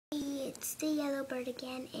it's the Yellow Bird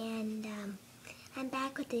again, and I'm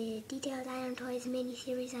back with the Detailed Dino Toys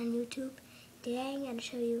mini-series on YouTube. Today I'm going to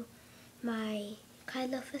show you my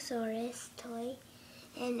Cryolophosaurus toy,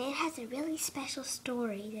 and it has a really special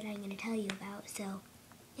story that I'm going to tell you about, so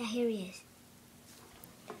yeah, here he is.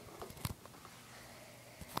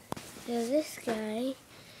 So this guy,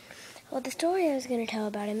 well, the story I was going to tell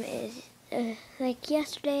about him is, like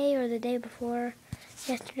yesterday or the day before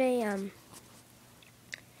yesterday,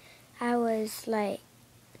 I was like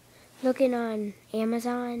looking on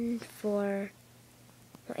Amazon for,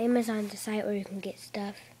 well, Amazon's a site where you can get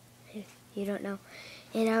stuff if you don't know,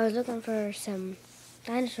 and I was looking for some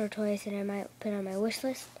dinosaur toys that I might put on my wish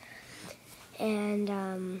list,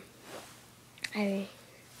 and I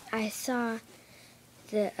saw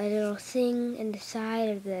a little thing in the side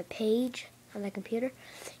of the page on the computer,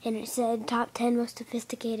 and it said top 10 most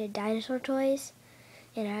sophisticated dinosaur toys,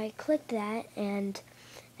 and I clicked that, and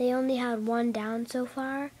they only had one down so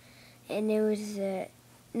far, and it was the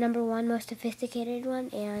 #1 most sophisticated one,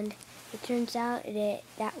 and it turns out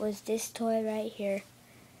that was this toy right here.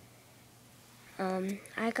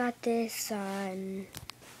 I got this on,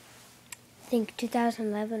 I think,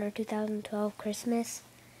 2011 or 2012 Christmas.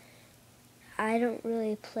 I don't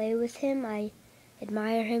really play with him. I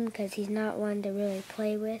admire him because he's not one to really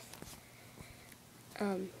play with.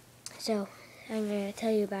 So I'm going to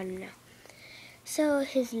tell you about him now. So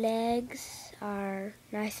his legs are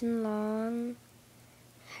nice and long,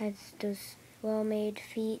 has those well-made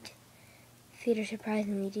feet. Feet are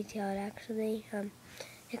surprisingly detailed, actually.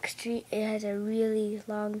 It has a really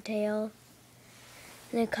long tail.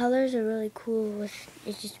 And the colors are really cool.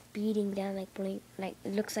 It's just beating down like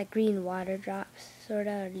it looks like green water drops, sort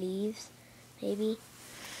of, or leaves, maybe.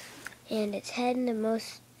 And its head,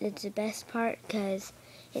 it's the best part because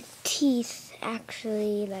its teeth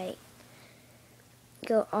actually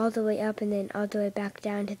go all the way up and then all the way back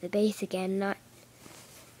down to the base again, not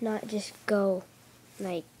just go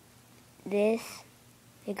like this.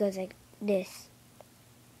 It goes like this,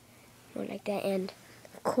 more like that. And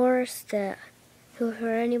of course, for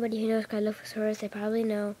anybody who knows Cryolophosaurus, they probably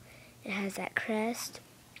know it has that crest.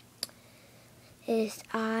 Its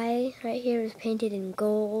eye right here is painted in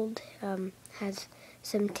gold, has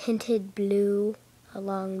some tinted blue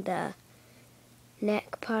along the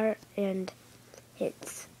neck part, and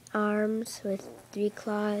its arms with 3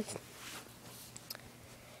 claws,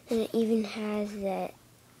 and it even has that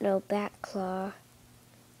little back claw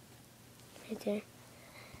right there.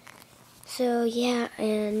 So yeah,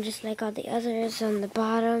 and just like all the others, on the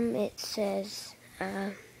bottom it says,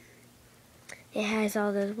 it has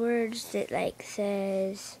all those words that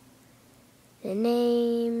says the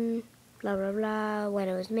name, blah blah blah, when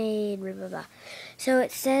it was made, blah blah blah. So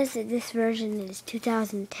it says that this version is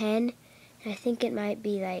 2010, and I think it might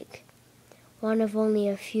be one of only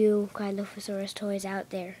a few Cryolophosaurus toys out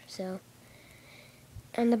there. So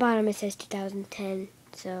on the bottom it says 2010.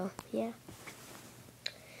 So yeah.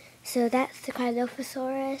 So that's the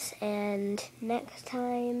Cryolophosaurus, and next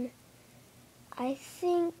time I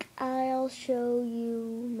think I'll show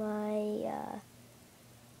you my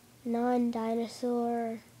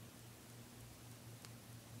non-dinosaur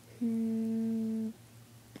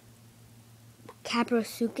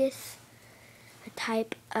Caprosuchus, a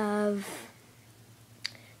type of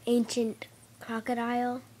ancient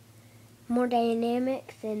crocodile, more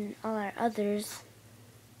dynamic than all our others,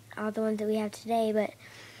 all the ones that we have today. But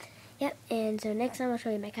yep, and so next time I'll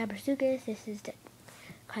show you my Caprosuchus. This is the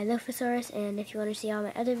Cryolophosaurus, and if you want to see all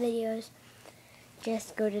my other videos,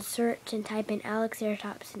 just go to search and type in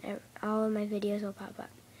Alexceratops, and all of my videos will pop up.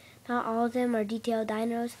 Not all of them are detailed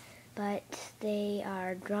dinos, but they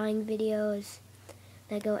are drawing videos,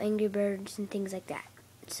 Lego Angry Birds, and things like that.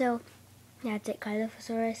 So that's it,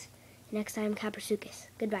 Cryolophosaurus. Next time, Caprosuchus.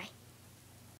 Goodbye.